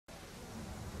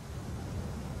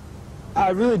I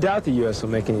really doubt the U.S. will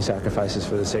make any sacrifices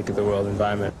for the sake of the world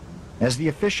environment. As the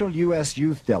official U.S.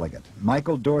 youth delegate,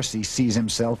 Michael Dorsey sees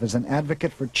himself as an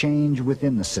advocate for change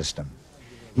within the system.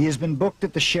 He has been booked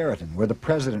at the Sheraton, where the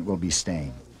president will be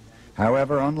staying.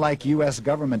 However, unlike U.S.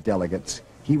 government delegates,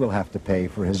 he will have to pay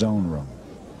for his own room.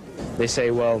 They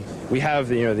say, well, we have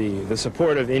the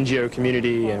support of NGO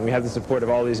community and we have the support of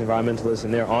all these environmentalists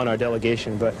and they're on our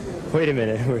delegation, but wait a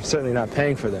minute, we're certainly not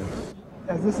paying for them.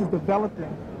 As this is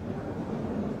developing,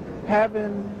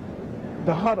 having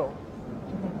the huddle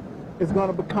is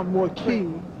going to become more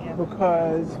key,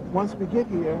 because once we get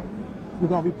here, we're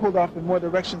going to be pulled off in more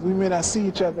directions. We may not see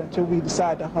each other until we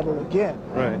decide to huddle again.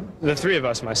 Right. The three of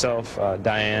us, myself,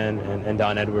 Diane, and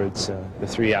Don Edwards, the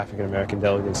three African-American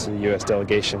delegates to the U.S.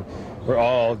 delegation, were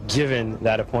all given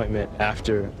that appointment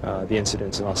after the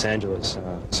incidents in Los Angeles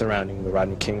surrounding the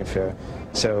Rodney King affair.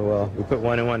 So we put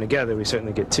one and one together, we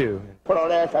certainly get two. We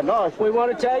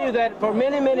want to tell you that for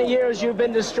many, many years you've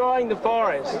been destroying the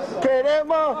forest.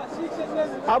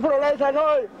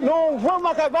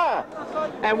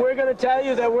 And we're going to tell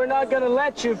you that we're not going to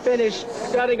let you finish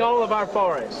cutting all of our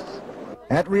forests.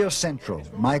 At Rio Central,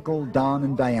 Michael, Don,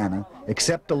 and Diana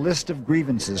accept a list of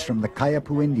grievances from the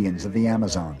Kayapu Indians of the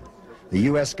Amazon. The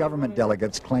U.S. government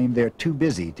delegates claim they're too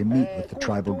busy to meet with the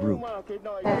tribal group.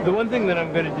 The one thing that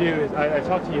I'm going to do is I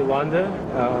talked to Yolanda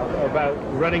about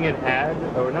running an ad,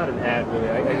 or not an ad really,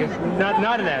 I guess,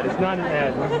 not an ad, it's not an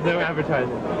ad, there's no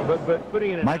advertising, but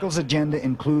putting it in. Michael's agenda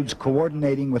includes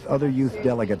coordinating with other youth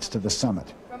delegates to the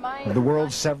summit. Of the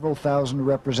world's several thousand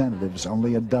representatives,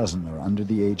 only a dozen are under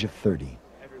the age of 30.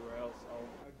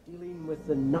 With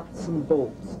the nuts and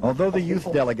bolts. Although the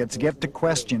youth delegates get to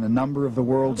question a number of the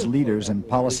world's leaders and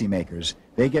policymakers,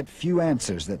 they get few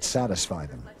answers that satisfy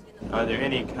them. Are there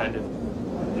any kind of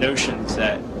notions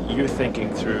that you're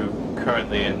thinking through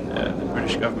currently and the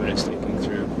British government is thinking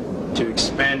through to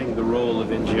expanding the role of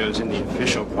NGOs in the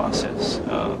official process?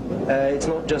 It's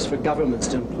not just for governments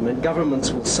to implement.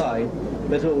 Governments will sign,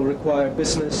 but it will require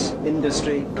business,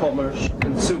 industry, commerce,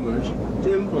 consumers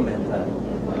to implement that.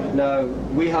 Now,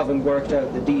 we haven't worked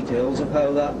out the details of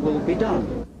how that will be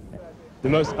done. The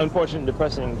most unfortunate and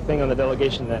depressing thing on the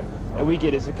delegation that we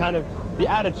get is a kind of the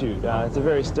attitude. It's a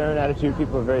very stern attitude.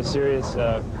 People are very serious.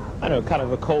 I don't know, kind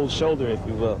of a cold shoulder, if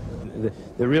you will.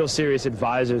 The real serious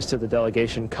advisors to the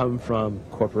delegation come from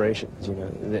corporations. You know,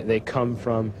 they come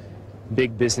from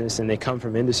big business and they come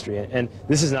from industry. And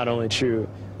this is not only true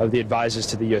of the advisors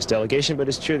to the U.S. delegation, but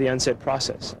it's true of the UNCED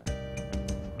process.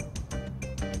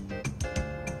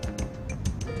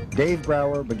 Dave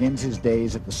Brower begins his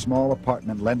days at the small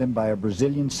apartment lent him by a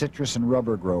Brazilian citrus and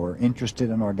rubber grower interested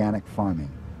in organic farming.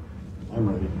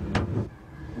 I'm ready.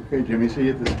 Okay, Jimmy, see you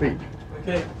at the speech.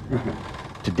 Okay.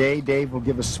 Today, Dave will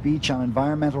give a speech on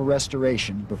environmental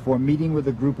restoration before meeting with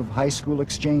a group of high school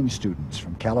exchange students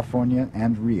from California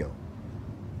and Rio.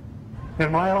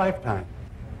 In my lifetime,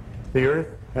 the Earth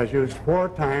has used 4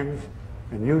 times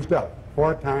and used up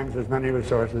 4 times as many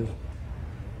resources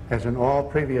as in all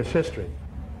previous history.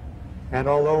 And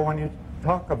although when you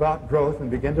talk about growth and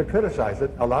begin to criticize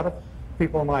it, a lot of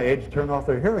people my age turn off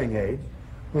their hearing aids,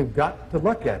 we've got to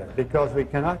look at it, because we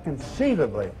cannot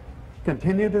conceivably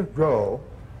continue to grow,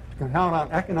 to count on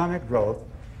economic growth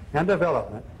and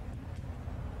development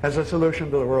as a solution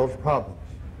to the world's problems.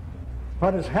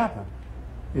 What has happened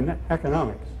in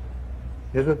economics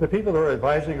is that the people who are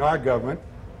advising our government,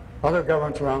 other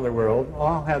governments around the world,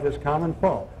 all have this common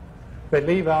fault. They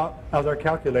leave out of their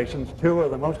calculations 2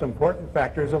 of the most important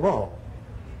factors of all.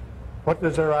 What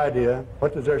does their idea,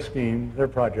 what does their scheme, their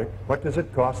project, what does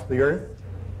it cost the Earth?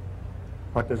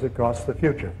 What does it cost the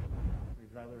future?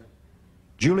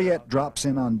 Juliet drops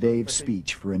in on Dave's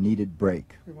speech for a needed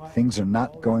break. Things are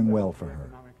not going well for her.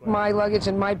 My luggage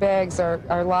and my bags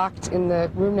are locked in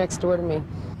the room next door to me.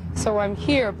 So I'm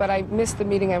here, but I missed the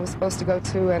meeting I was supposed to go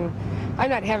to, and I'm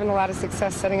not having a lot of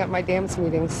success setting up my dance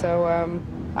meetings, so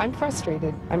I'm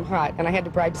frustrated. I'm hot, and I had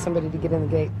to bribe somebody to get in the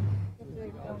gate.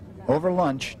 Over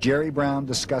lunch, Jerry Brown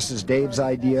discusses Dave's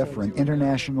idea for an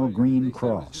international green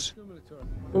cross.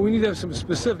 Well, we need to have some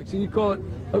specifics. And you call it,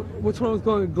 what's wrong with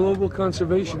calling it Global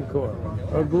Conservation Corps?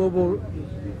 Or Global...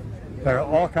 There are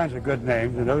all kinds of good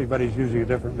names, and everybody's using a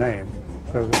different name.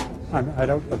 So I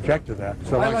don't object to that,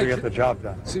 so long as we get the job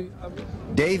done. See,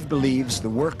 Dave believes the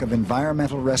work of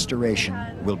environmental restoration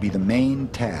will be the main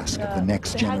task of the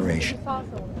next generation.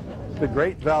 The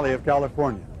Great Valley of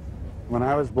California, when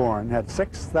I was born, had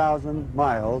 6,000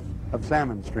 miles of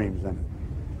salmon streams in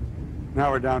it.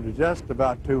 Now we're down to just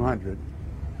about 200.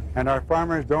 And our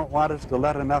farmers don't want us to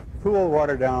let enough cool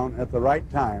water down at the right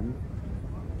time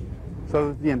so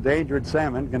that the endangered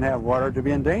salmon can have water to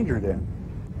be endangered in.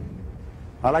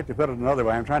 I like to put it another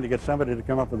way. I'm trying to get somebody to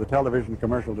come up with a television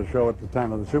commercial to show at the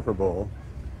time of the Super Bowl,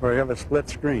 where you have a split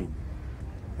screen.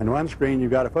 And one screen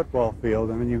you've got a football field,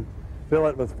 and then you fill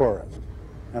it with forest.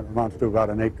 That amounts to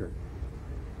about an acre.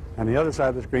 And the other side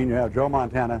of the screen you have Joe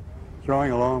Montana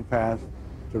throwing a long pass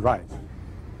to Rice.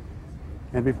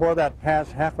 And before that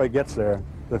pass halfway gets there,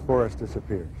 the forest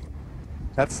disappears.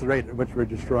 That's the rate at which we're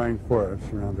destroying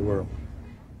forests around the world.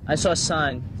 I saw a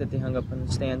sign that they hung up on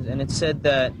the stands, and it said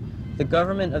that the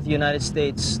government of the United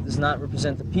States does not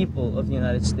represent the people of the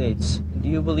United States. Do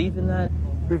you believe in that?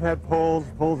 We've had polls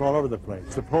all over the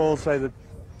place. The polls say that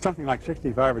something like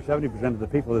 65 or 70% of the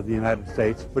people of the United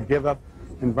States would give up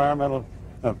environmental,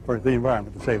 for the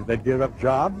environment to say that they'd give up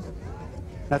jobs.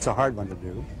 That's a hard one to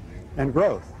do. And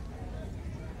growth.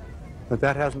 But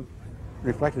that hasn't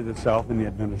reflected itself in the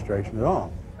administration at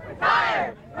all. We're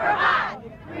tired, we're hot,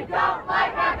 we don't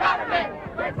like our government.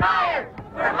 We're tired,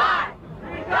 we're hot,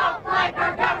 we don't like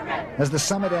our government. As the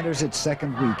summit enters its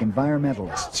second week,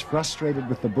 environmentalists, frustrated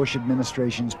with the Bush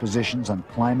administration's positions on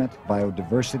climate,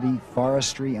 biodiversity,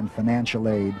 forestry, and financial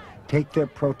aid, take their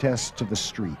protests to the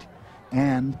street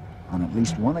and, on at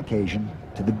least one occasion,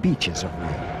 to the beaches of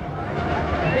Rio.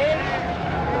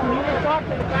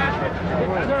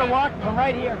 I'm going to walk from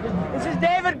right here. This is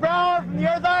David Brower from the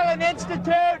Earth Island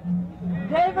Institute.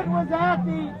 David was at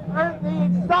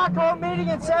the Stockholm meeting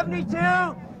in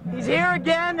 '72. He's here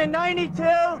again in '92,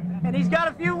 and he's got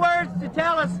a few words to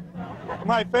tell us.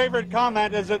 My favorite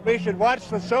comment is that we should watch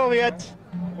the Soviets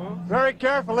very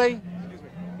carefully,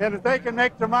 and if they can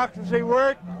make democracy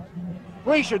work,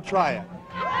 we should try it.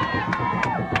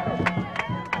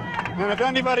 And if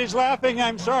anybody's laughing,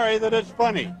 I'm sorry that it's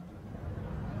funny.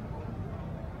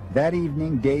 That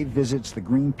evening, Dave visits the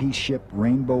Greenpeace ship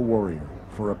Rainbow Warrior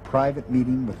for a private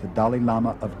meeting with the Dalai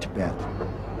Lama of Tibet.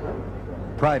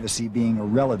 Privacy being a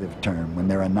relative term when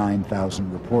there are 9,000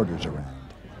 reporters around.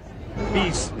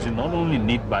 Peace is not only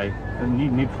need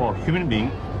for human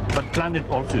being, but planet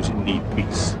also is in need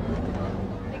peace.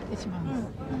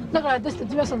 だから私た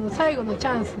ちはその最後のチ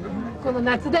ャンス、この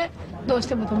夏でどうし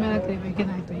ても止めなければいけ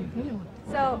ないというふうに思って。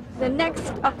So the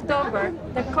next October,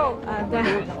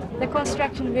 the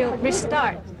construction will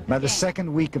restart. By the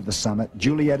second week of the summit,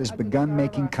 Juliet has begun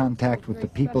making contact with the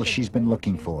people she's been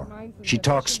looking for. She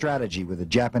talks strategy with a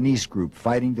Japanese group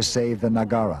fighting to save the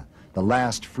Nagara, the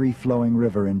last free-flowing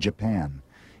river in Japan,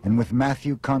 and with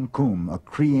Matthew Konkum, a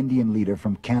Cree Indian leader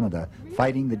from Canada,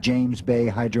 fighting the James Bay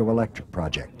hydroelectric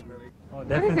project. What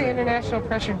does the international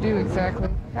pressure do exactly?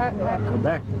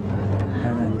 Quebec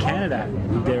and in Canada,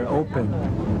 they're open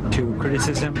to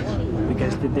criticism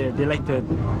because they like to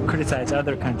criticize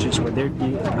other countries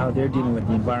how they're dealing with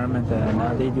the environment and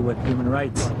how they deal with human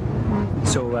rights.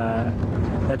 So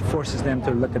that forces them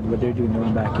to look at what they're doing in their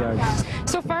own backyards.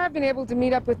 So far I've been able to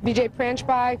meet up with Vijay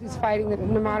Pranchbai, who's fighting the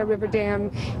Narmada River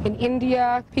Dam in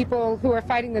India, people who are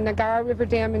fighting the Nagara River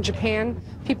Dam in Japan,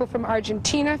 people from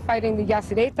Argentina fighting the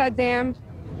Yacyretá Dam.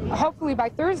 Hopefully by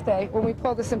Thursday, when we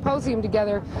pull the symposium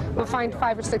together, we'll find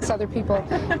 5 or 6 other people.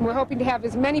 And we're hoping to have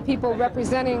as many people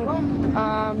representing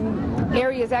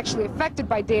areas actually affected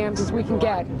by dams as we can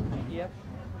get.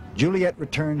 Juliet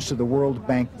returns to the World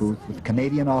Bank booth with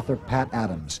Canadian author Pat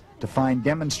Adams to find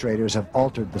demonstrators have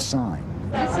altered the sign.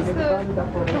 This is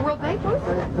the World Bank booth?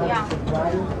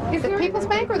 Yeah. Is it the People's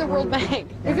Bank or the World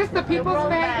Bank? Is this the People's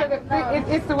Bank or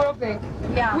it's the World Bank?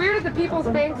 Yeah. Where did the People's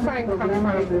Bank sign come from?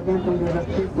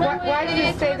 Why did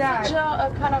it say that? It's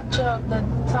a kind of joke that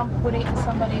somebody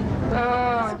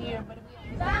put here.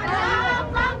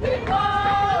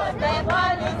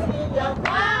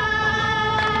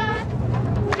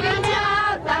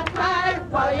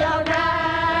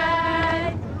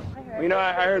 You know,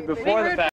 I heard before the fact.